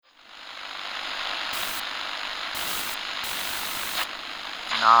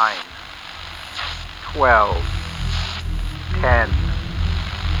9, 12, 10,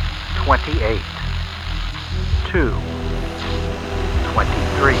 28, 2,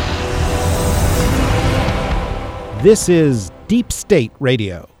 23. This is Deep State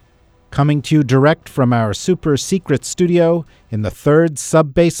Radio, coming to you direct from our super secret studio in the third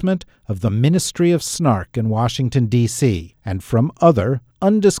sub-basement of the Ministry of Snark in Washington, D.C., and from other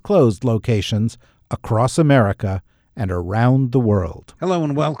undisclosed locations across America and around the world. Hello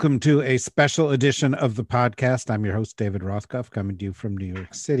and welcome to a special edition of the podcast. I'm your host, David Rothkopf, coming to you from New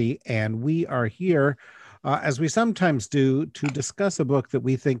York City, and we are here as we sometimes do, to discuss a book that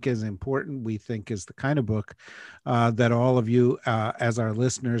we think is important, we think is the kind of book that all of you, as our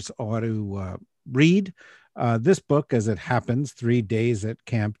listeners, ought to read. This book, as it happens, 3 Days at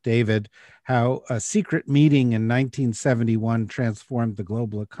Camp David, How a Secret Meeting in 1971 Transformed the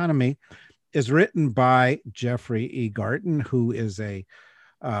Global Economy, is written by Jeffrey E. Garten, who is a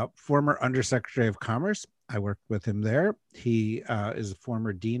former Undersecretary of Commerce. I worked with him there. He is a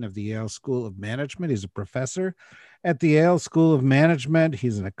former dean of the Yale School of Management. He's a professor at the Yale School of Management.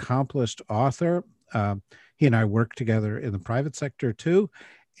 He's an accomplished author. He and I work together in the private sector too.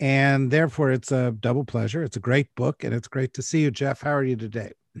 And therefore, it's a double pleasure. It's a great book, and it's great to see you, Jeff. How are you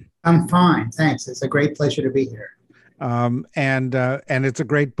today? I'm fine, thanks. It's a great pleasure to be here. And it's a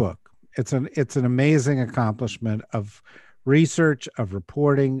great book. It's an amazing accomplishment of research, of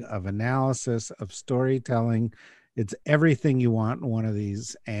reporting, of analysis, of storytelling. It's everything you want in one of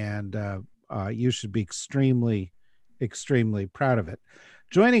these, and you should be extremely, extremely proud of it.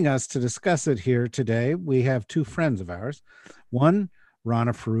 Joining us to discuss it here today, we have two friends of ours. One,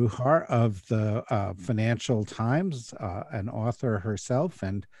 Rana Foroohar of the Financial Times, an author herself,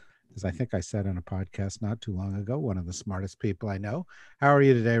 and as I think I said on a podcast not too long ago, one of the smartest people I know. How are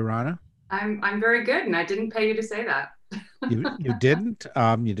you today, Rana? I'm very good, and I didn't pay you to say that. You didn't?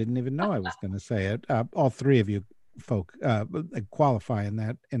 You didn't even know I was going to say it. All three of you folk qualify in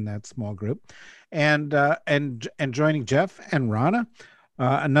that small group, and joining Jeff and Rana,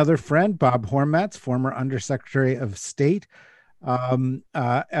 another friend, Bob Hormats, former Undersecretary of State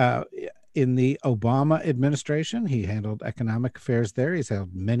in the Obama administration. He handled economic affairs there. He's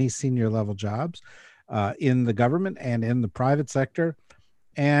held many senior level jobs in the government and in the private sector,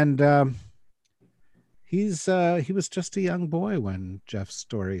 and he was just a young boy when Jeff's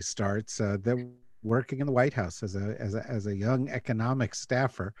story starts. They're working in the White House as a young economic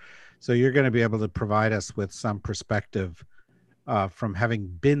staffer. So you're going to be able to provide us with some perspective from having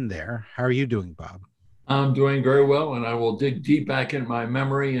been there. How are you doing, Bob? I'm doing very well, and I will dig deep back in my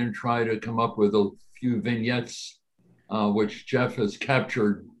memory and try to come up with a few vignettes, which Jeff has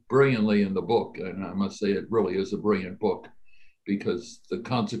captured brilliantly in the book. And I must say, it really is a brilliant book, because the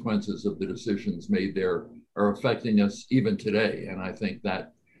consequences of the decisions made there are affecting us even today. And I think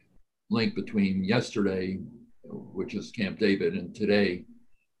that link between yesterday, which is Camp David, and today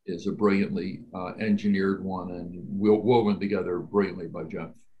is a brilliantly engineered one and woven together brilliantly by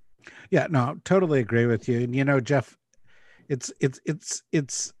Jeff. Yeah, no, totally agree with you. And, you know, Jeff, it's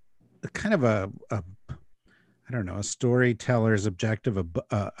kind of a storyteller's objective,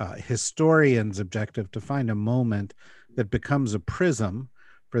 a historian's objective, to find a moment that becomes a prism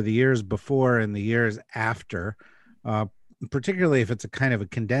for the years before and the years after, particularly if it's a kind of a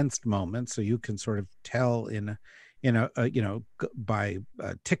condensed moment, so you can sort of tell by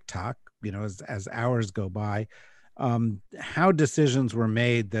TikTok, as hours go by, how decisions were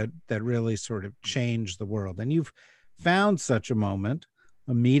made that really sort of changed the world. And you've found such a moment,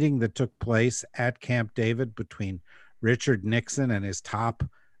 a meeting that took place at Camp David between Richard Nixon and his top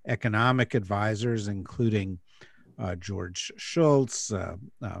economic advisors, including George Shultz,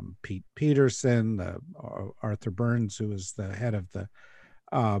 Pete Peterson, Arthur Burns, who was the head of the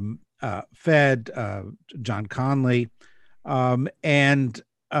Fed, John Conley, and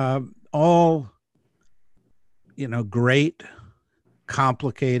all, great,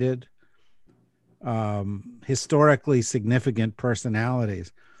 complicated, historically significant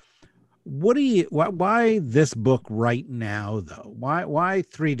personalities. Why this book right now, though? Why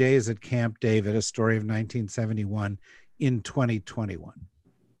 3 Days at Camp David, a story of 1971 in 2021?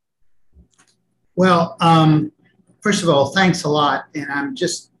 Well, first of all, thanks a lot. And I'm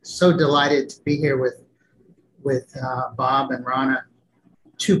just so delighted to be here with Bob and Rana,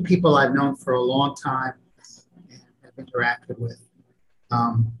 two people I've known for a long time and have interacted with.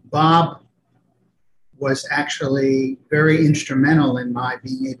 Bob was actually very instrumental in my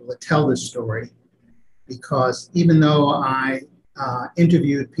being able to tell this story, because even though I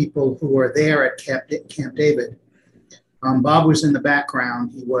interviewed people who were there at Camp David, Bob was in the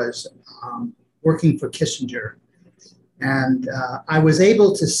background. He was working for Kissinger And I was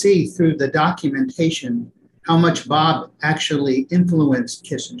able to see through the documentation how much Bob actually influenced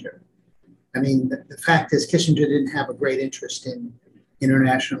Kissinger. I mean, the fact is Kissinger didn't have a great interest in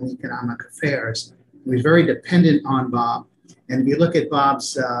international economic affairs. He was very dependent on Bob. And if you look at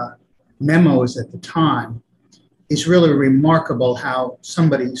Bob's memos at the time, it's really remarkable how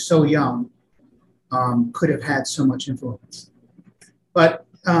somebody so young could have had so much influence. But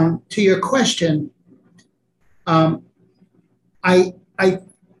to your question, I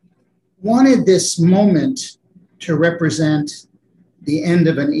wanted this moment to represent the end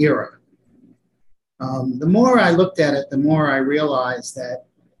of an era. The more I looked at it, the more I realized that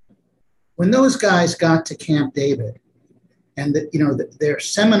when those guys got to Camp David, and their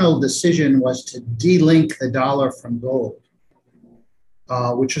seminal decision was to delink the dollar from gold,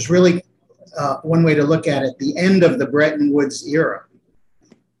 which was really one way to look at it, the end of the Bretton Woods era.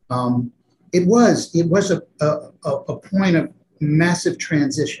 It was a point of massive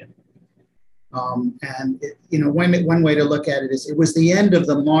transition. And one way to look at it is it was the end of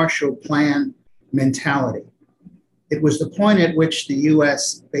the Marshall Plan mentality. It was the point at which the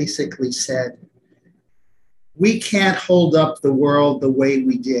US basically said, we can't hold up the world the way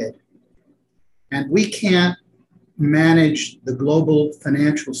we did. And we can't manage the global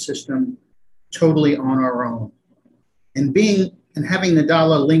financial system totally on our own. And having the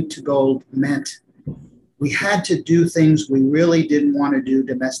dollar linked to gold meant we had to do things we really didn't want to do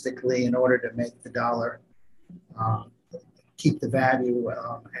domestically in order to make the dollar keep the value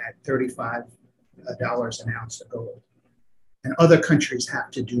at $35 an ounce of gold. And other countries have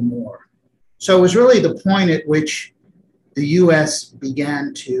to do more. So it was really the point at which the US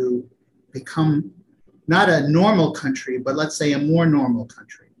began to become not a normal country, but let's say a more normal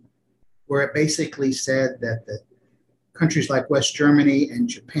country, where it basically said that the countries like West Germany and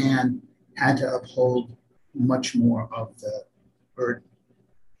Japan had to uphold much more of the burden.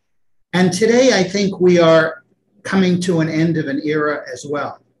 And today, I think we are coming to an end of an era as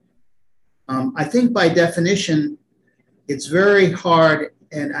well. I think by definition, it's very hard,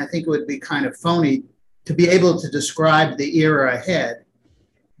 and I think it would be kind of phony to be able to describe the era ahead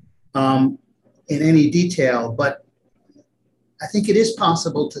in any detail, but I think it is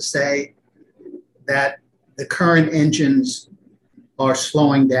possible to say that the current engines are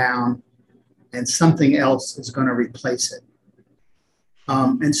slowing down and something else is going to replace it.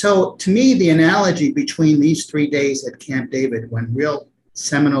 And so to me, the analogy between these 3 days at Camp David, when real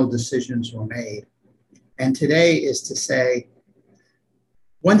seminal decisions were made, and today is to say,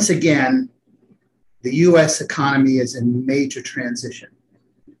 once again, the US economy is in major transition.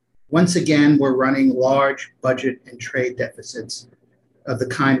 Once again, we're running large budget and trade deficits of the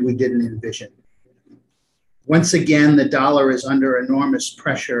kind we didn't envision. Once again, the dollar is under enormous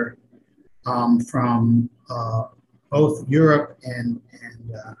pressure from both Europe and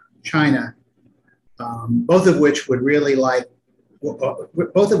China, both of which would really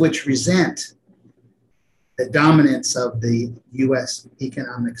both of which resent the dominance of the US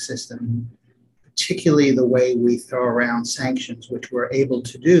economic system, particularly the way we throw around sanctions, which we're able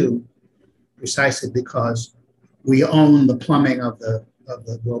to do precisely because we own the plumbing of the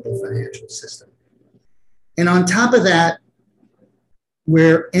global financial system. And on top of that,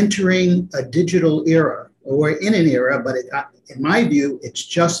 we're entering a digital era, or we're in an era, but in my view, it's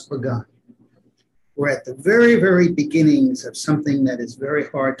just begun. We're at the very, very beginnings of something that is very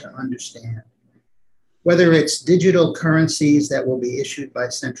hard to understand. Whether it's digital currencies that will be issued by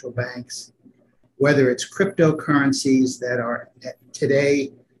central banks, whether it's cryptocurrencies that are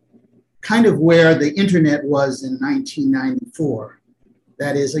today kind of where the internet was in 1994.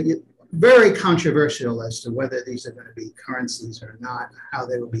 That is very controversial as to whether these are going to be currencies or not, how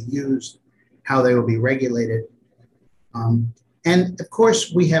they will be used, how they will be regulated. And of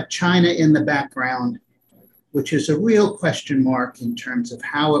course, we have China in the background, which is a real question mark in terms of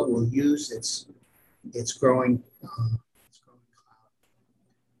how it will use its growing cloud.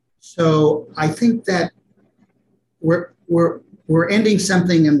 So I think that we're ending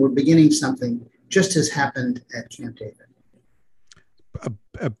something and we're beginning something, just as happened at Camp David.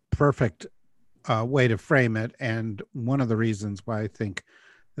 A perfect way to frame it, and one of the reasons why I think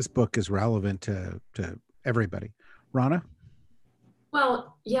this book is relevant to everybody. Rana?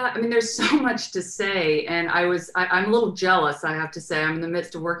 Well, yeah, I mean, there's so much to say, and I'm a little jealous, I have to say. I'm in the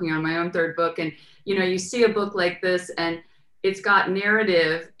midst of working on my own third book, and you see a book like this, and it's got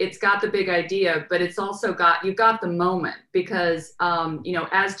narrative, it's got the big idea, but it's also you've got the moment, because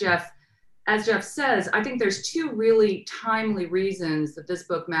as Jeff says, I think there's two really timely reasons that this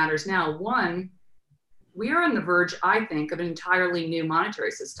book matters now. One, we are on the verge, I think, of an entirely new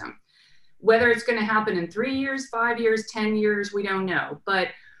monetary system. Whether it's going to happen in 3 years, 5 years, 10 years, we don't know. But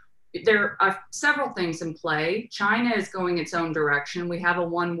there are several things in play. China is going its own direction. We have a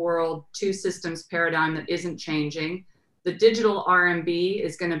one world, two systems paradigm that isn't changing. The digital RMB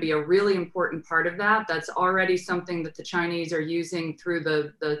is going to be a really important part of that. That's already something that the Chinese are using through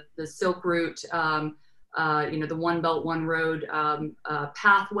the Silk Route, the One Belt, One Road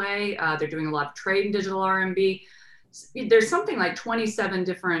pathway. They're doing a lot of trade in digital RMB. There's something like 27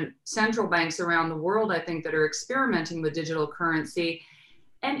 different central banks around the world, I think, that are experimenting with digital currency.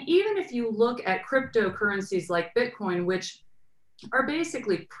 And even if you look at cryptocurrencies like Bitcoin, which are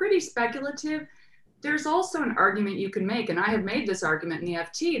basically pretty speculative, there's also an argument you can make, and I have made this argument in the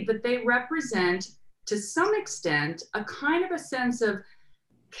FT, that they represent, to some extent, a kind of a sense of,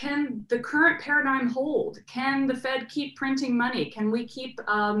 can the current paradigm hold? Can the Fed keep printing money? Can we keep,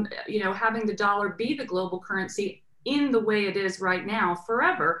 having the dollar be the global currency in the way it is right now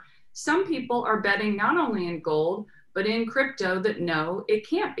forever? Some people are betting not only in gold, but in crypto that no, it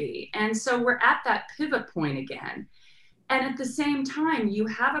can't be. And so we're at that pivot point again. And at the same time, you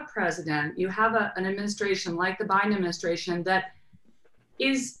have a president, you have an administration like the Biden administration that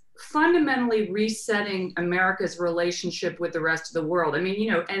is fundamentally resetting America's relationship with the rest of the world. I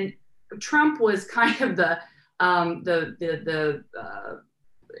mean, and Trump was kind of the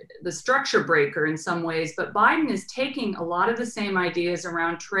structure breaker in some ways, but Biden is taking a lot of the same ideas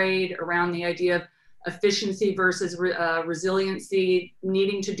around trade, around the idea of efficiency versus resiliency,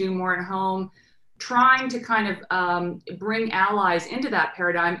 needing to do more at home, trying to kind of bring allies into that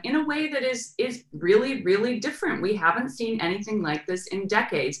paradigm in a way that is really, really different. We haven't seen anything like this in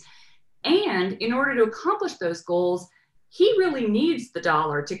decades. And in order to accomplish those goals, he really needs the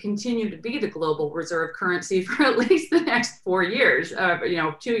dollar to continue to be the global reserve currency for at least the next 4 years,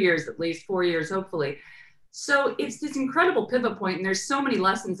 2 years at least, 4 years, hopefully. So it's this incredible pivot point, and there's so many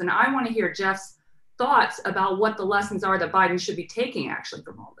lessons. And I want to hear Jeff's thoughts about what the lessons are that Biden should be taking actually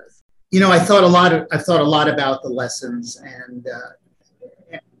from all this. I've thought a lot about the lessons, and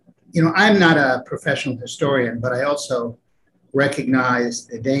I'm not a professional historian, but I also recognize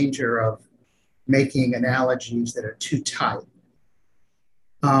the danger of making analogies that are too tight.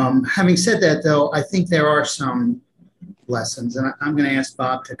 Having said that, though, I think there are some lessons, and I'm going to ask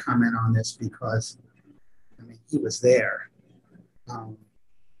Bob to comment on this because, he was there.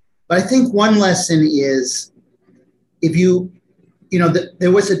 But I think one lesson is,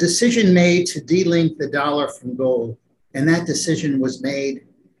 there was a decision made to delink the dollar from gold, and that decision was made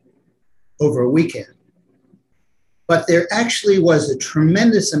over a weekend. But there actually was a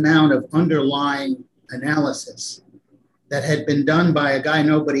tremendous amount of underlying analysis that had been done by a guy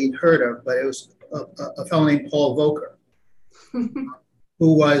nobody had heard of, but it was a fellow named Paul Volcker,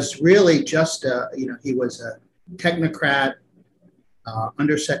 who was really just he was a technocrat,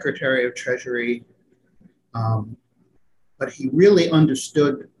 undersecretary of Treasury, but he really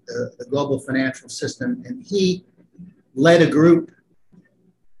understood the global financial system, and he led a group,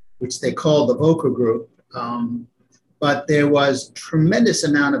 which they called the Volcker Group. But there was a tremendous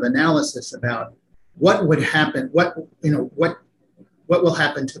amount of analysis about what would happen, what will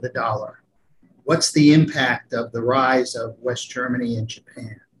happen to the dollar? What's the impact of the rise of West Germany and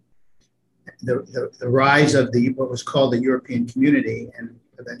Japan? The rise of what was called the European Community and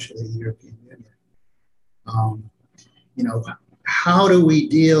eventually the European Union. How do we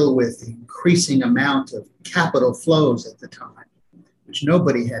deal with the increasing amount of capital flows at the time, which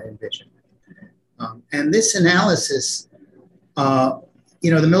nobody had envisioned? And this analysis, the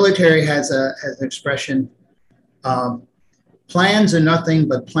military has an expression, plans are nothing,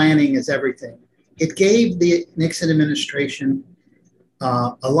 but planning is everything. It gave the Nixon administration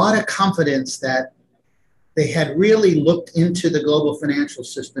a lot of confidence that they had really looked into the global financial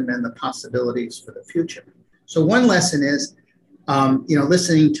system and the possibilities for the future. So one lesson is,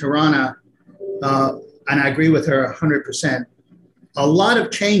 listening to Rana, and I agree with her 100%, a lot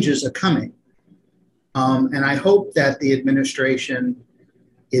of changes are coming. And I hope that the administration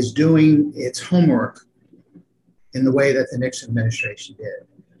is doing its homework in the way that the Nixon administration did.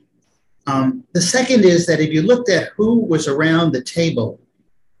 The second is that if you looked at who was around the table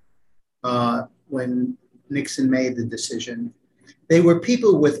when Nixon made the decision, they were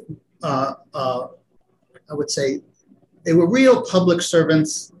people with, I would say, they were real public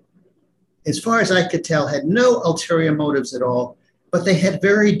servants, as far as I could tell, had no ulterior motives at all, but they had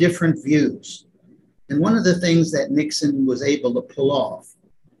very different views. And one of the things that Nixon was able to pull off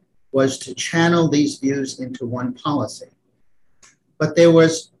was to channel these views into one policy. But there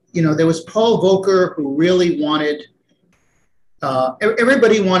was Paul Volcker, who really wanted,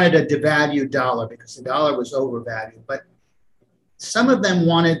 everybody wanted a devalued dollar because the dollar was overvalued. But some of them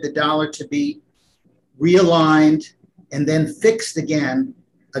wanted the dollar to be realigned and then fixed again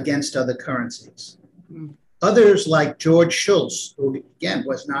against other currencies. Mm. Others, like George Shultz, who again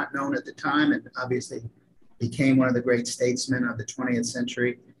was not known at the time and obviously became one of the great statesmen of the 20th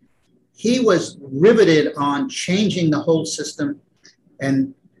century, he was riveted on changing the whole system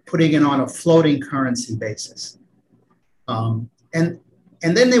and putting it on a floating currency basis.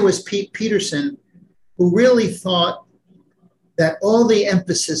 And then there was Pete Peterson, who really thought that all the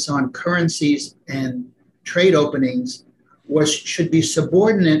emphasis on currencies and trade openings should be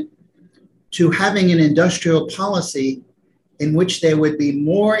subordinate to having an industrial policy in which there would be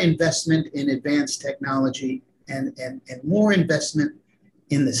more investment in advanced technology and more investment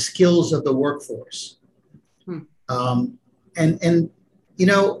in the skills of the workforce. And you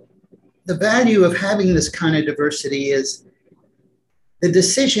know, the value of having this kind of diversity is the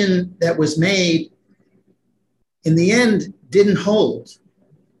decision that was made in the end didn't hold.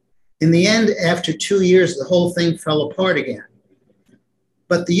 In the end, after 2 years, the whole thing fell apart again.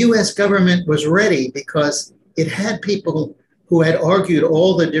 But the US government was ready because it had people who had argued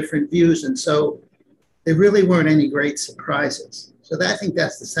all the different views. And so there really weren't any great surprises. So I think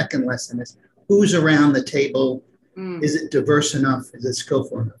that's the second lesson, is who's around the table? Is it diverse enough? Is it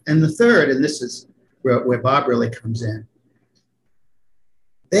skillful enough? And the third, and this is where Bob really comes in,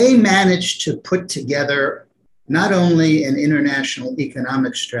 they managed to put together not only an international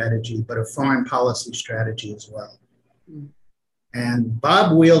economic strategy, but a foreign policy strategy as well. And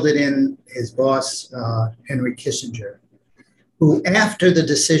Bob wielded in his boss, Henry Kissinger, who, after the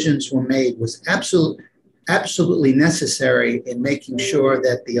decisions were made, was absolutely necessary in making sure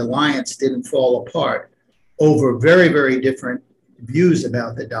that the alliance didn't fall apart over very, very different views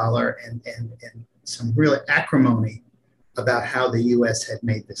about the dollar and some real acrimony about how the US had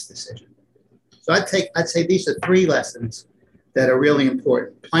made this decision. So I'd say these are three lessons that are really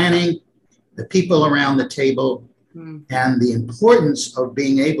important: planning, the people around the table, and the importance of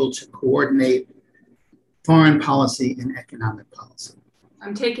being able to coordinate foreign policy and economic policy.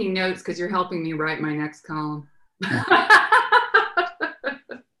 I'm taking notes because you're helping me write my next column.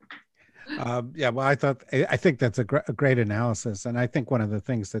 Yeah, well, I think that's a great analysis, and I think one of the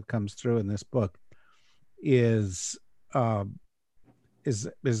things that comes through in this book is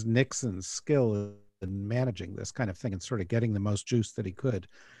Nixon's skill in managing this kind of thing and sort of getting the most juice that he could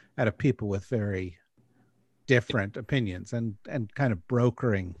out of people with very different opinions and kind of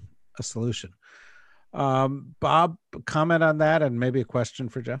brokering a solution. Bob, comment on that, and maybe a question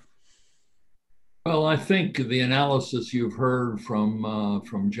for Jeff. Well, I think the analysis you've heard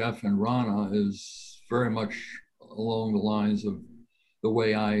from Jeff and Rana is very much along the lines of the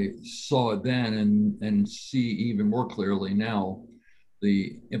way I saw it then and see even more clearly now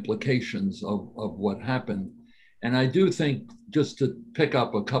the implications of what happened. And I do think, just to pick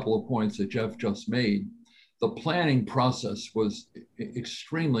up a couple of points that Jeff just made, the planning process was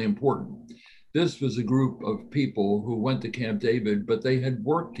extremely important. This was a group of people who went to Camp David, but they had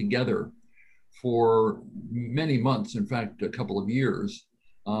worked together for many months, in fact, a couple of years,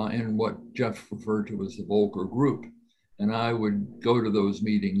 in what Jeff referred to as the Volcker Group. And I would go to those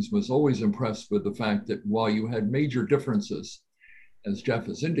meetings, was always impressed with the fact that while you had major differences, as Jeff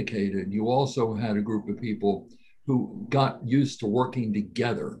has indicated, you also had a group of people who got used to working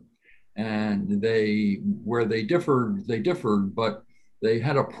together. And where they differed, but they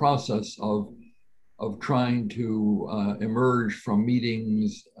had a process of trying to emerge from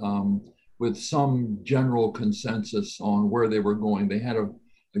meetings with some general consensus on where they were going. They had a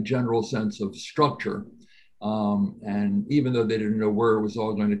general sense of structure. And even though they didn't know where it was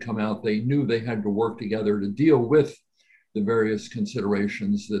all going to come out, they knew they had to work together to deal with the various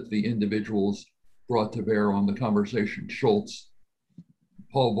considerations that the individuals brought to bear on the conversation. Shultz,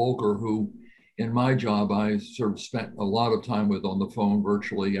 Paul Volcker, who in my job, I sort of spent a lot of time with on the phone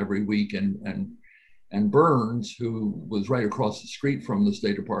virtually every week, and Burns, who was right across the street from the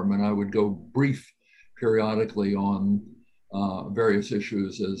State Department, I would go brief periodically on various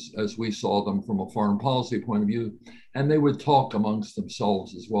issues as we saw them from a foreign policy point of view, and they would talk amongst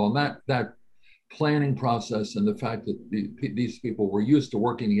themselves as well. And that planning process and the fact that these people were used to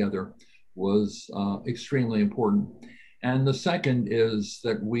working together was extremely important. And the second is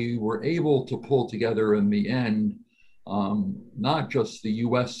that we were able to pull together in the end, not just the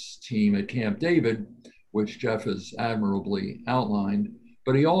US team at Camp David, which Jeff has admirably outlined,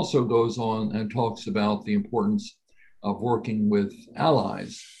 but he also goes on and talks about the importance of working with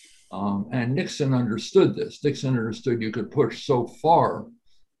allies. And Nixon understood this. Nixon understood you could push so far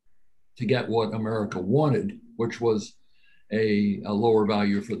to get what America wanted, which was a lower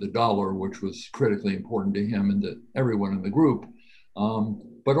value for the dollar, which was critically important to him and to everyone in the group.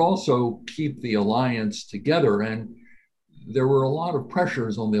 but also keep the alliance together. And there were a lot of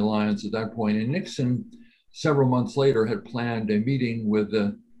pressures on the alliance at that point. And Nixon, several months later, had planned a meeting with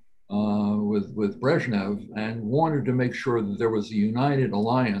Brezhnev and wanted to make sure that there was a united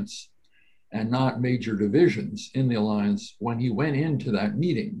alliance and not major divisions in the alliance when he went into that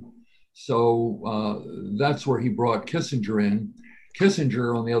meeting. So that's where he brought Kissinger in.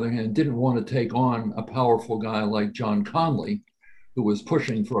 Kissinger, on the other hand, didn't want to take on a powerful guy like John Connally, who was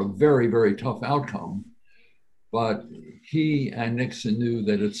pushing for a very, very tough outcome. But he and Nixon knew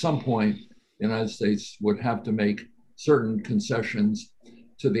that at some point, the United States would have to make certain concessions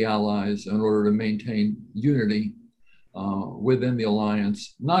to the Allies in order to maintain unity within the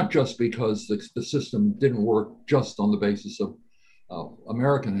alliance, not just because the system didn't work just on the basis of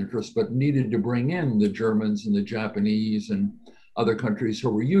American interests, but needed to bring in the Germans and the Japanese and other countries who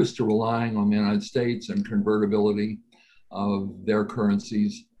were used to relying on the United States and convertibility of their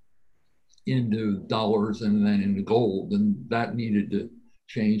currencies into dollars and then into gold. And that needed to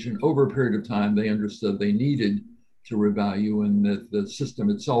change. And over a period of time, they understood they needed to revalue and that the system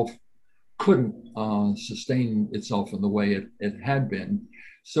itself couldn't sustain itself in the way it had been.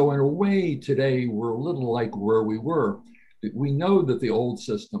 So in a way, today, we're a little like where we were. We know that the old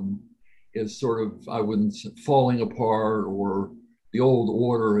system is sort of, I wouldn't say falling apart, or the old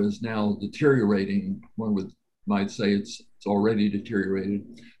order is now deteriorating. One might say it's already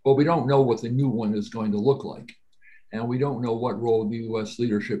deteriorated, but we don't know what the new one is going to look like. And we don't know what role the US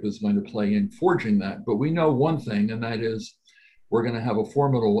leadership is going to play in forging that. But we know one thing, and that is we're going to have a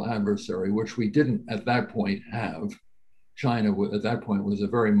formidable adversary, which we didn't at that point have. China at that point was a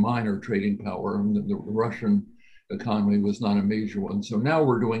very minor trading power, and the Russian economy was not a major one. So now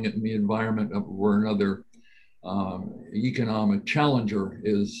we're doing it in the environment of where another economic challenger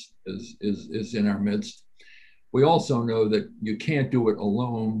is in our midst. We also know that you can't do it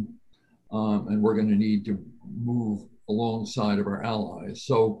alone, and we're going to need to move alongside of our allies.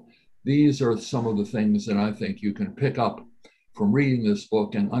 So these are some of the things that I think you can pick up from reading this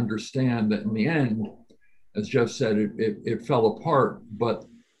book and understand that in the end, as Jeff said, it fell apart, but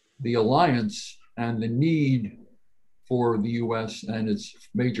the alliance and the need for the US and its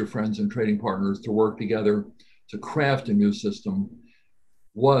major friends and trading partners to work together to craft a new system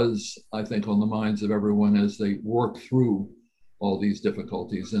was, I think, on the minds of everyone as they work through all these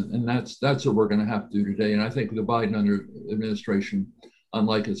difficulties. And that's what we're going to have to do today. And I think the Biden administration,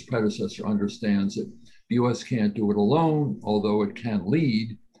 unlike its predecessor, understands that the US can't do it alone, although it can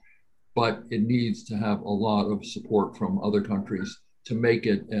lead, but it needs to have a lot of support from other countries to make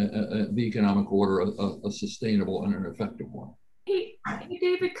it the economic order a sustainable and an effective one. Hey,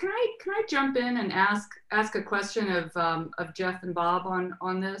 David, can I jump in and ask a question of Jeff and Bob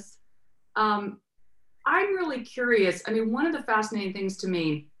on this? I'm really curious. I mean, one of the fascinating things to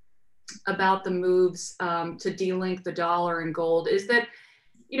me about the moves to delink the dollar and gold is that,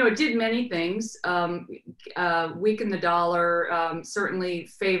 you know, it did many things. Weaken the dollar, certainly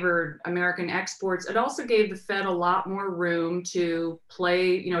favored American exports. It also gave the Fed a lot more room to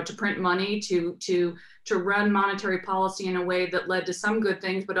play, you know, to print money, to run monetary policy in a way that led to some good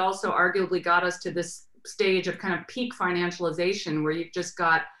things, but also arguably got us to this stage of kind of peak financialization where you've just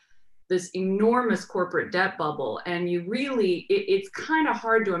got this enormous corporate debt bubble. And you really, it's kind of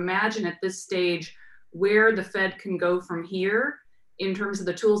hard to imagine at this stage where the Fed can go from here in terms of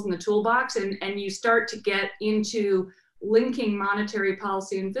the tools in the toolbox. And you start to get into linking monetary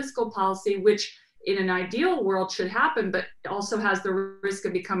policy and fiscal policy, which in an ideal world should happen, but also has the risk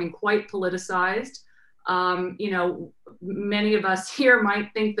of becoming quite politicized. You know, many of us here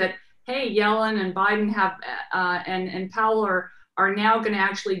might think that, hey, Yellen and Biden have, and Powell are now going to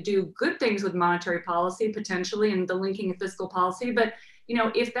actually do good things with monetary policy, potentially, and the linking of fiscal policy. But, you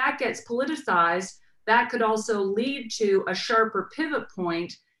know, if that gets politicized, that could also lead to a sharper pivot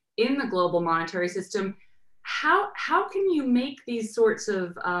point in the global monetary system. How can you make these sorts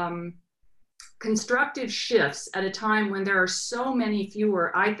of constructive shifts at a time when there are so many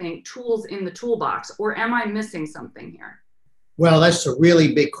fewer, I think, tools in the toolbox? Or am I missing something here? Well, that's a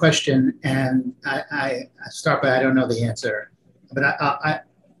really big question, and I start by I don't know the answer, but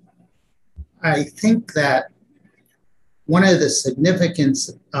I think that one of the significance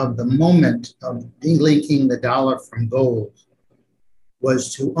of the moment of delinking the dollar from gold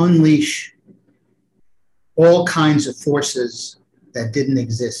was to unleash all kinds of forces that didn't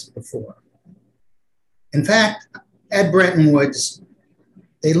exist before. In fact, at Bretton Woods,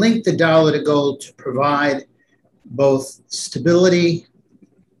 they linked the dollar to gold to provide both stability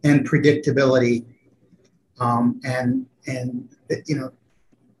and predictability, and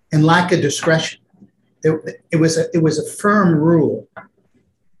lack of discretion. it was a firm rule.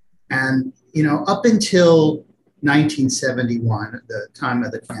 And, up until 1971, the time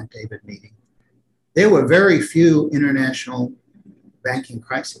of the Camp David meeting, there were very few international banking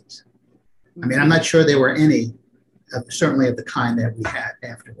crises. I mean, I'm not sure there were any, certainly of the kind that we had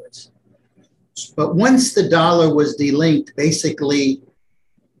afterwards. But once the dollar was delinked, basically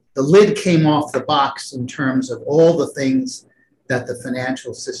the lid came off the box in terms of all the things that the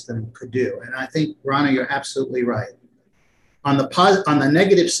financial system could do. And I think, Rana, you're absolutely right. On the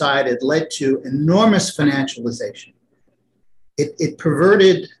negative side, it led to enormous financialization. It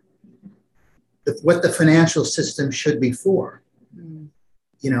perverted what the financial system should be for.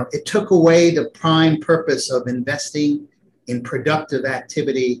 It took away the prime purpose of investing in productive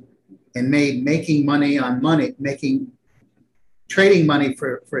activity and making money on money, trading money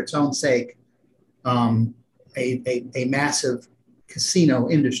for its own sake, a massive casino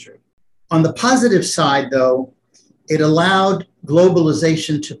industry. On the positive side, though, it allowed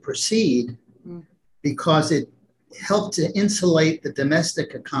globalization to proceed because it helped to insulate the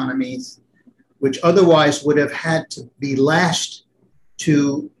domestic economies, which otherwise would have had to be lashed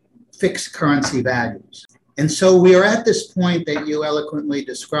to fixed currency values. And so we are at this point that you eloquently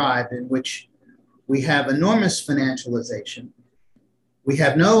described, in which we have enormous financialization. We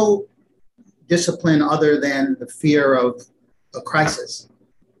have no discipline other than the fear of a crisis.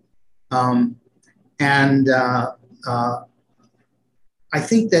 I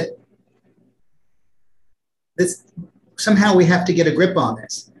think that this somehow we have to get a grip on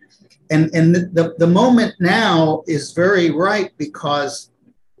this. And the moment now is very right because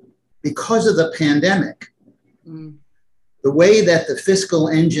of the pandemic. The way that the fiscal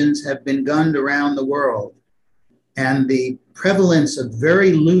engines have been gunned around the world and the prevalence of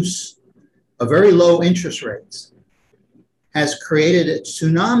very low interest rates has created a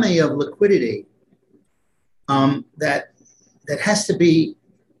tsunami of liquidity that has to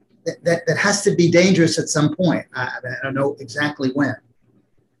be dangerous at some point. I don't know exactly when.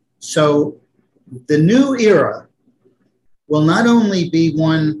 So the new era will not only be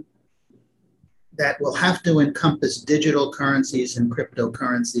one that will have to encompass digital currencies and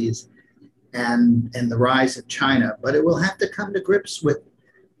cryptocurrencies and the rise of China, but it will have to come to grips with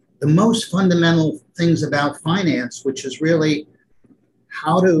the most fundamental things about finance, which is really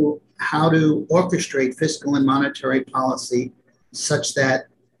how to orchestrate fiscal and monetary policy such that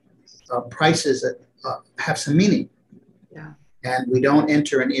prices have some meaning. Yeah. And we don't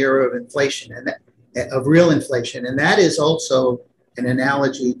enter an era of inflation of real inflation. And that is also an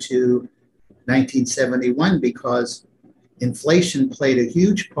analogy to 1971, because inflation played a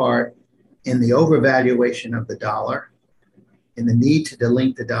huge part in the overvaluation of the dollar, in the need to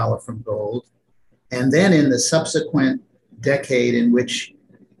delink the dollar from gold, and then in the subsequent decade in which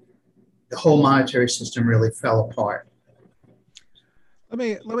the whole monetary system really fell apart. Let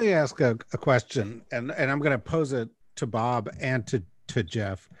me ask a question, and I'm going to pose it to Bob and to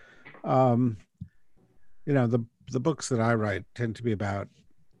Jeff. The books that I write tend to be about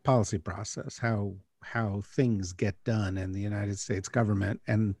policy process, how things get done in the United States government,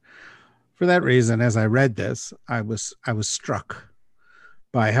 and for that reason, as I read this, I was struck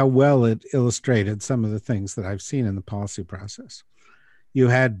by how well it illustrated some of the things that I've seen in the policy process. You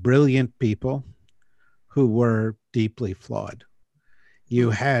had brilliant people who were deeply flawed.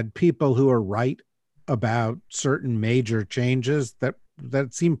 You had people who were right about certain major changes that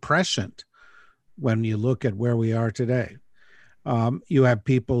seem prescient when you look at where we are today. You have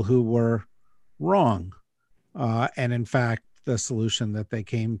people who were wrong. And in fact, the solution that they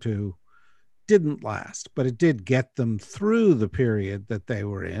came to didn't last, but it did get them through the period that they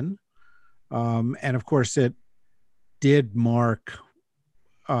were in. And of course, it did mark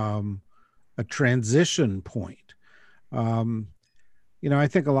a transition point. I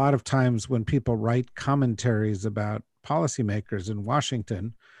think a lot of times when people write commentaries about policymakers in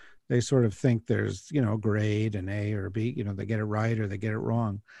Washington, they sort of think there's, a grade, an A or a B, they get it right or they get it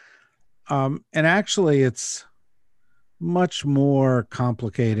wrong. And actually it's much more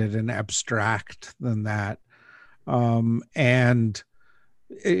complicated and abstract than that. And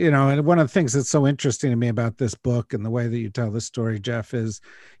one of the things that's so interesting to me about this book and the way that you tell this story, Jeff, is,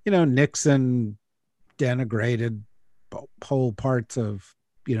 Nixon denigrated whole parts of,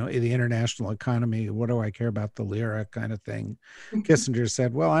 the international economy. What do I care about the lira kind of thing? Kissinger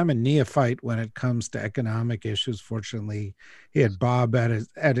said, well, I'm a neophyte when it comes to economic issues. Fortunately, he had Bob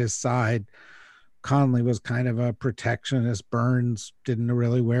at his side. Connally was kind of a protectionist. Burns didn't know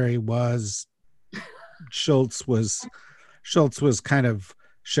really where he was. Schultz was kind of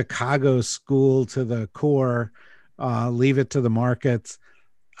Chicago school to the core, leave it to the markets.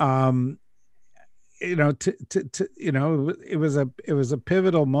 it was a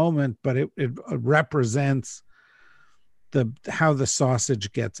pivotal moment, but it represents how the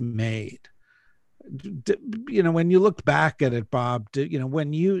sausage gets made. When you look back at it, Bob,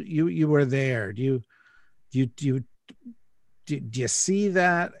 when you were there, do you see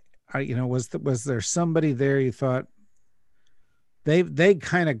that? Was there somebody there you thought they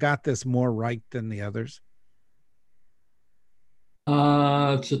kind of got this more right than the others?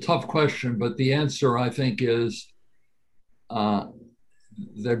 It's a tough question, but the answer, I think, is that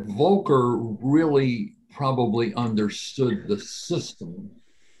Volcker really probably understood the system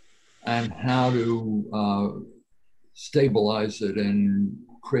and how to stabilize it and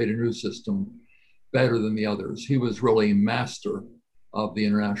create a new system better than the others. He was really master of the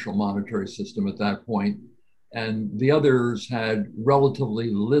international monetary system at that point, and the others had relatively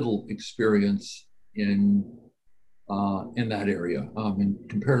little experience in that area.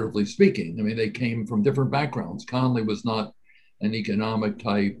 Comparatively speaking, I mean, they came from different backgrounds. Conley was not an economic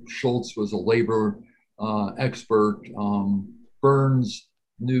type. Schultz was a labor expert. Burns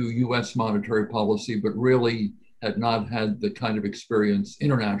knew U.S. monetary policy, but really had not had the kind of experience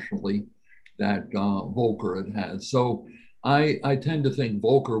internationally that Volcker had. So I tend to think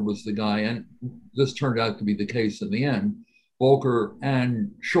Volcker was the guy, and this turned out to be the case in the end. Volcker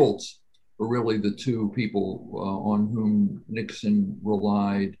and Schultz were really the two people on whom Nixon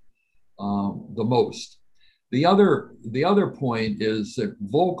relied the most. The other point is that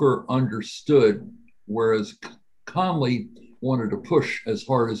Volcker understood, whereas Conley wanted to push as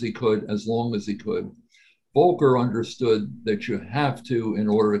hard as he could, as long as he could. Volcker understood that you have to, in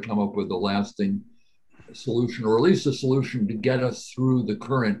order to come up with a lasting solution, or at least a solution to get us through the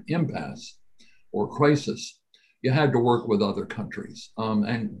current impasse or crisis, you had to work with other countries.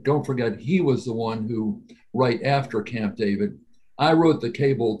 And don't forget, he was the one who, right after Camp David, I wrote the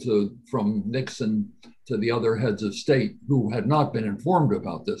cable from Nixon to the other heads of state who had not been informed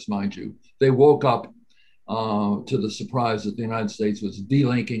about this, mind you. They woke up to the surprise that the United States was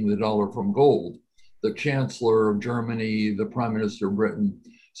delinking the dollar from gold. The Chancellor of Germany, the Prime Minister of Britain.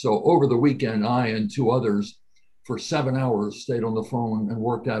 So over the weekend, I and two others for 7 hours stayed on the phone and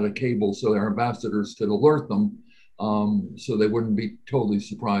worked out a cable so their ambassadors could alert them, so they wouldn't be totally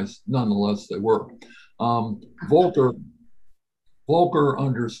surprised. Nonetheless, they were. Volcker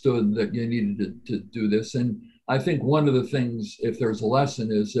understood that you needed to do this. And I think one of the things, if there's a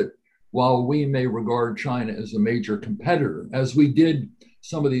lesson, is that while we may regard China as a major competitor, as we did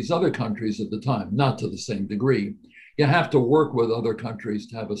some of these other countries at the time, not to the same degree, you have to work with other countries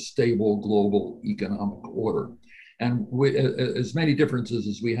to have a stable global economic order. And as many differences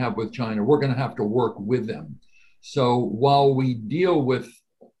as we have with China, we're going to have to work with them. So while we deal with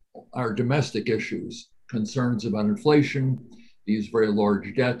our domestic issues, concerns about inflation, these very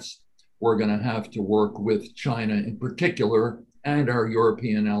large debts, we're going to have to work with China in particular and our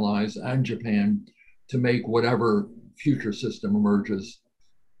European allies and Japan to make whatever future system emerges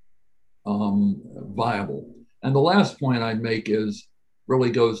viable. And the last point I'd make really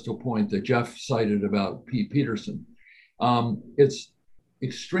goes to a point that Jeff cited about Pete Peterson. It's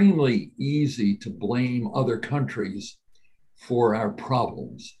extremely easy to blame other countries for our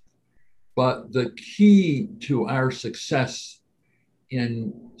problems. But the key to our success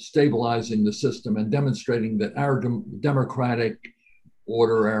in stabilizing the system and demonstrating that our democratic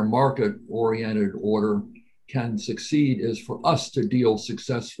order, our market-oriented order can succeed is for us to deal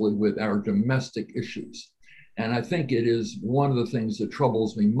successfully with our domestic issues. And I think it is one of the things that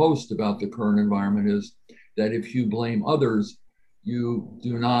troubles me most about the current environment is that if you blame others, you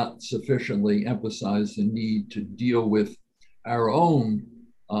do not sufficiently emphasize the need to deal with our own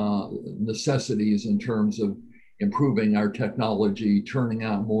necessities in terms of improving our technology, turning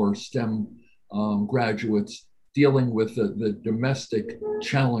out more STEM graduates, dealing with the domestic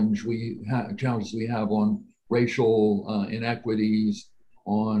challenges we have on racial inequities,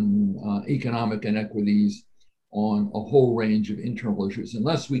 on economic inequities, on a whole range of internal issues.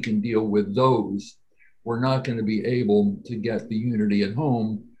 Unless we can deal with those, we're not going to be able to get the unity at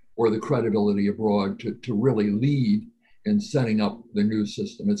home or the credibility abroad to really lead in setting up the new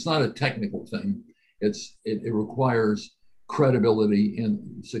system. It's not a technical thing. It requires credibility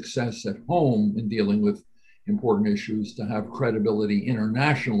and success at home in dealing with important issues to have credibility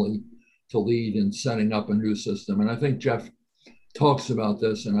internationally to lead in setting up a new system. And I think Jeff talks about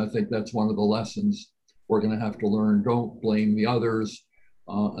this, and I think that's one of the lessons we're going to have to learn. Don't blame the others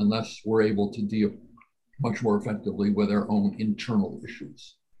unless we're able to deal much more effectively with our own internal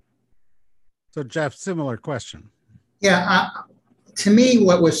issues. So Jeff, similar question. Yeah, to me,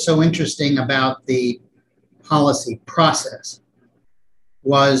 what was so interesting about the policy process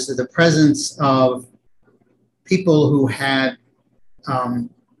was the presence of people who had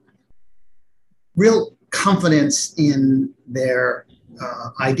real confidence in their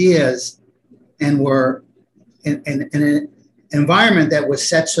ideas and were in an environment that was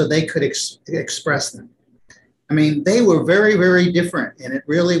set so they could express them. I mean, they were very, very different. And it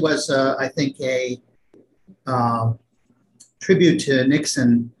really was, I think, a tribute to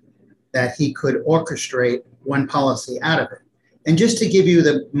Nixon that he could orchestrate one policy out of it. And just to give you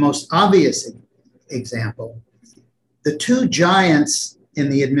the most obvious example, the two giants in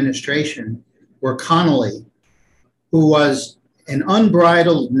the administration were Connally, who was an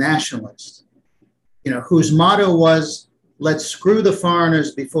unbridled nationalist, whose motto was, let's screw the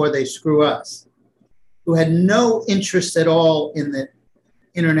foreigners before they screw us, who had no interest at all in the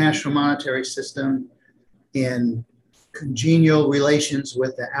international monetary system, in congenial relations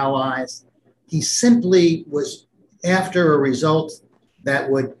with the allies. He simply was after a result that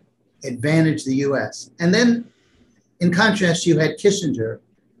would advantage the US. And then, in contrast, you had Kissinger,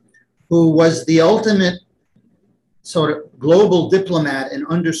 who was the ultimate sort of global diplomat and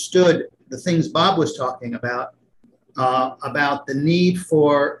understood the things Bob was talking about the need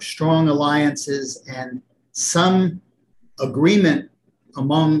for strong alliances and some agreement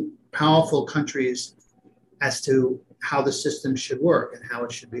among powerful countries as to how the system should work and how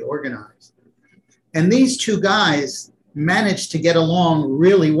it should be organized. And these two guys managed to get along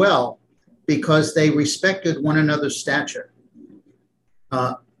really well because they respected one another's stature.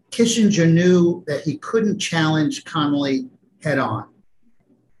 Kissinger knew that he couldn't challenge Connally head on.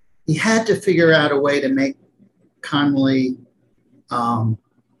 He had to figure out a way to make Connally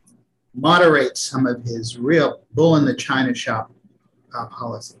moderate some of his real bull in the China shop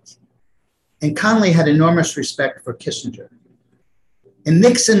policies. And Connally had enormous respect for Kissinger. And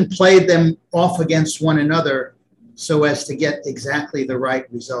Nixon played them off against one another so as to get exactly the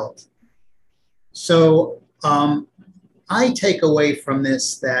right result. So I take away from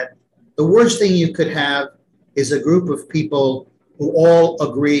this that the worst thing you could have is a group of people who all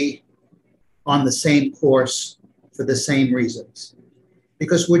agree on the same course for the same reasons.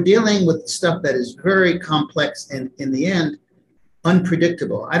 Because we're dealing with stuff that is very complex and, in the end,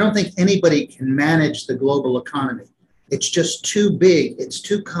 unpredictable. I don't think anybody can manage the global economy. It's just too big. It's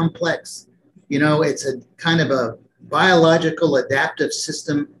too complex. It's a kind of a biological adaptive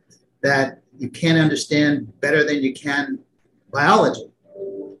system that you can't understand better than you can biology.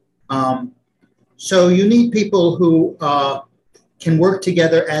 So you need people who can work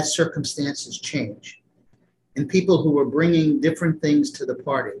together as circumstances change, and people who are bringing different things to the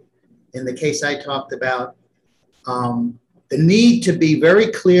party. In the case I talked about, the need to be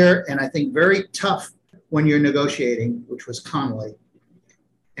very clear and I think very tough when you're negotiating, which was Connally,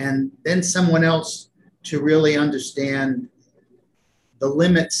 and then someone else to really understand the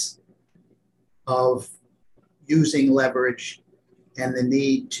limits of using leverage and the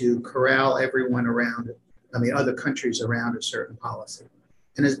need to corral everyone around it, other countries around a certain policy.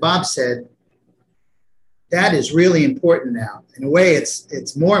 And as Bob said, that is really important now. In a way,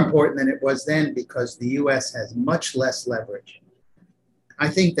 it's more important than it was then because the US has much less leverage. I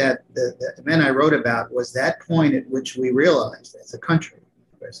think that the event I wrote about was that point at which we realized as a country,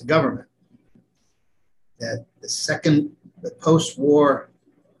 as a government, that the post-war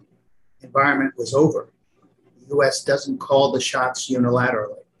environment was over. The US doesn't call the shots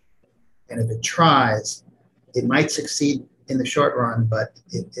unilaterally. And if it tries, it might succeed in the short run, but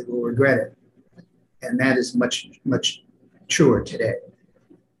it will regret it. And that is much, much truer today.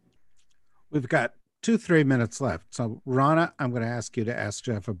 We've got 2-3 minutes left. So, Rana, I'm going to ask you to ask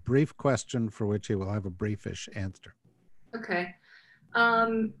Jeff a brief question for which he will have a briefish answer. Okay.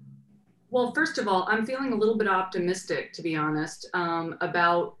 Well, first of all, I'm feeling a little bit optimistic, to be honest,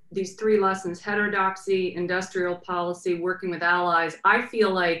 about these 3 lessons: heterodoxy, industrial policy, working with allies. I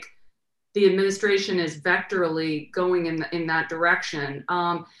feel like the administration is vectorally going in that direction.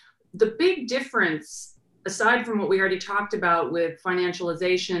 The big difference, aside from what we already talked about with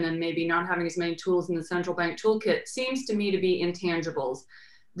financialization and maybe not having as many tools in the central bank toolkit, seems to me to be intangibles.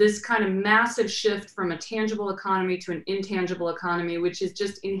 This kind of massive shift from a tangible economy to an intangible economy, which is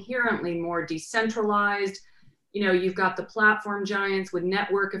just inherently more decentralized. You've got the platform giants with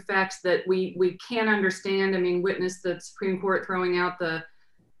network effects that we can't understand. Witness the Supreme Court throwing out the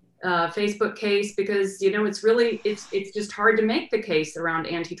Facebook case because it's just hard to make the case around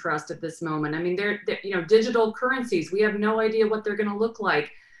antitrust at this moment. They're digital currencies. We have no idea what they're going to look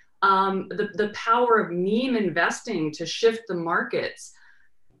like. The power of meme investing to shift the markets.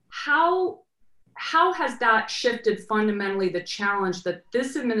 How has that shifted fundamentally the challenge that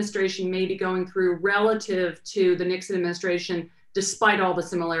this administration may be going through relative to the Nixon administration, despite all the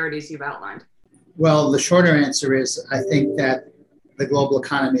similarities you've outlined? Well, the shorter answer is I think that the global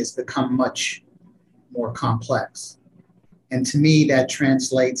economy has become much more complex. And to me, that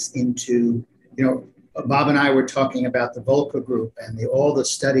translates into, Bob and I were talking about the Volcker Group and all the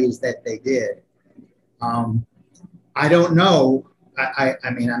studies that they did. I don't know.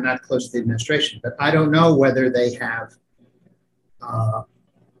 I mean, I'm not close to the administration, but I don't know whether they have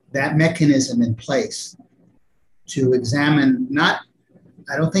that mechanism in place to examine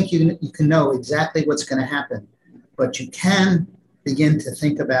I don't think you can know exactly what's going to happen, but you can begin to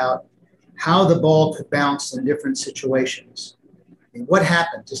think about how the ball could bounce in different situations. I mean, what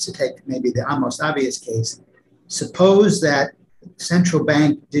happened, just to take maybe the most obvious case, suppose that central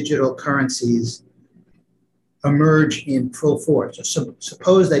bank digital currencies emerge in full force. So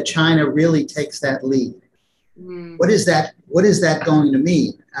suppose that China really takes that lead. What is that going to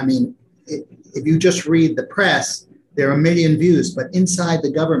mean? I mean, if you just read the press, there are a million views, but inside the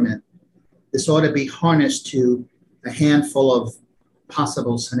government, this ought to be harnessed to a handful of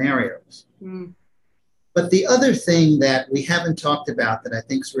possible scenarios. But the other thing that we haven't talked about that I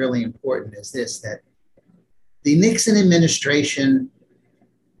think is really important is this, that the Nixon administration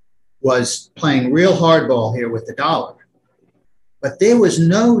was playing real hardball here with the dollar, but there was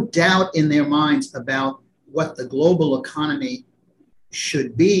no doubt in their minds about what the global economy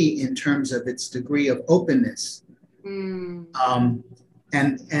should be in terms of its degree of openness. And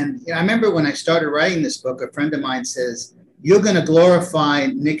I remember when I started writing this book, a friend of mine says, "You're going to glorify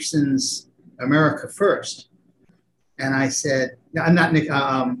Nixon's America First." And I said, "No, I'm not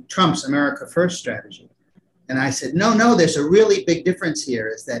Trump's America First strategy." And I said, no, there's a really big difference here,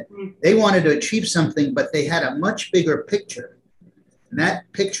 is that they wanted to achieve something, but they had a much bigger picture. And that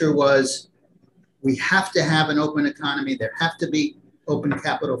picture was, we have to have an open economy. There have to be open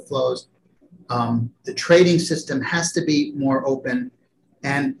capital flows. The trading system has to be more open.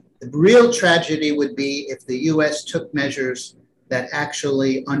 And the real tragedy would be if the US took measures that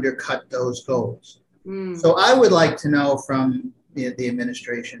actually undercut those goals. So I would like to know from the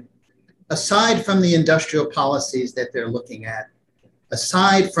administration, aside from the industrial policies that they're looking at,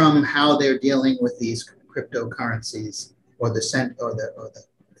 aside from how they're dealing with these cryptocurrencies or the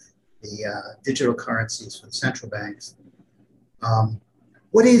digital currencies for the central banks,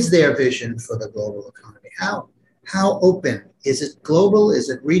 what is their vision for the global economy? How open? Is it global? Is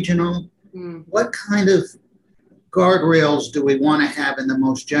it regional? What kind of guardrails do we want to have in the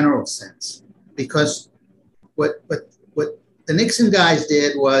most general sense? Because what the Nixon guys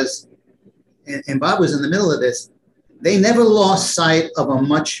did was, and Bob was in the middle of this, they never lost sight of a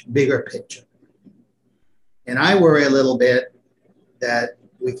much bigger picture. And I worry a little bit that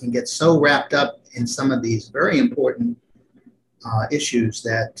we can get so wrapped up in some of these very important issues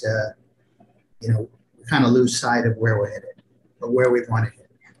that, we kind of lose sight of where we're headed or where we want to head.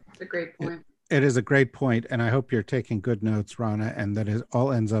 That's a great point. It is a great point, and I hope you're taking good notes, Rana, and that it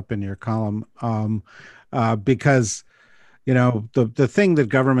all ends up in your column, because the thing that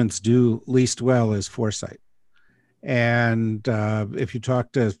governments do least well is foresight. And if you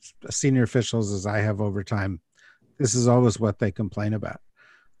talk to senior officials, as I have over time, this is always what they complain about.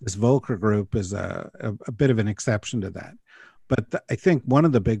 This Volcker Group is a bit of an exception to that. But I think one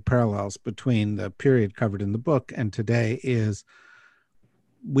of the big parallels between the period covered in the book and today is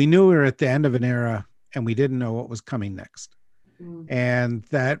we knew we were at the end of an era and we didn't know what was coming next. And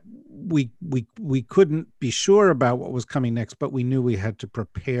that we couldn't be sure about what was coming next, but we knew we had to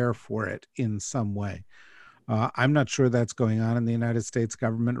prepare for it in some way. I'm not sure that's going on in the United States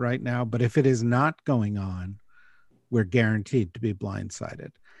government right now, but if it is not going on, we're guaranteed to be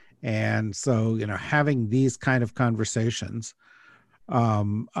blindsided. And so, having these kind of conversations,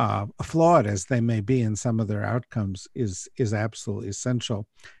 flawed as they may be in some of their outcomes, is absolutely essential.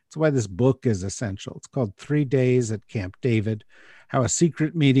 That's why this book is essential. It's called 3 Days at Camp David: How a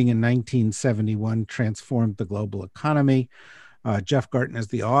Secret Meeting in 1971 Transformed the Global Economy. Jeff Garton is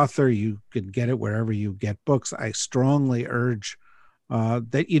the author. You can get it wherever you get books. I strongly urge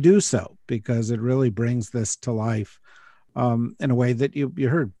that you do so, because it really brings this to life in a way that you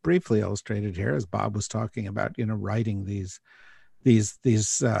heard briefly illustrated here, as Bob was talking about, writing these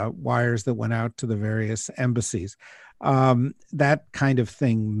wires that went out to the various embassies. That kind of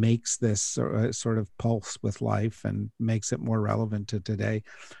thing makes this sort of pulse with life and makes it more relevant to today.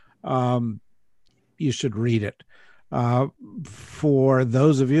 You should read it. For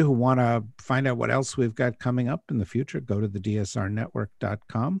those of you who want to find out what else we've got coming up in the future, go to the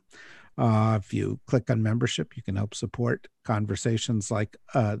dsrnetwork.com. If you click on membership, you can help support conversations like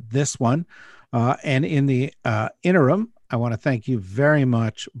this one. And in the interim, I want to thank you very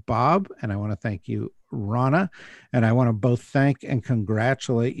much, Bob, and I want to thank you, Rana. And I want to both thank and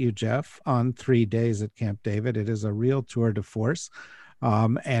congratulate you, Jeff, on 3 days at Camp David. It is a real tour de force.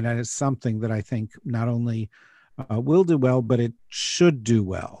 And it is something that I think not only will do well, but it should do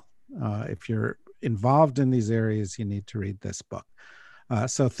well. If you're involved in these areas, you need to read this book.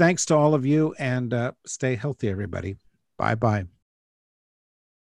 So thanks to all of you, and stay healthy, everybody. Bye-bye.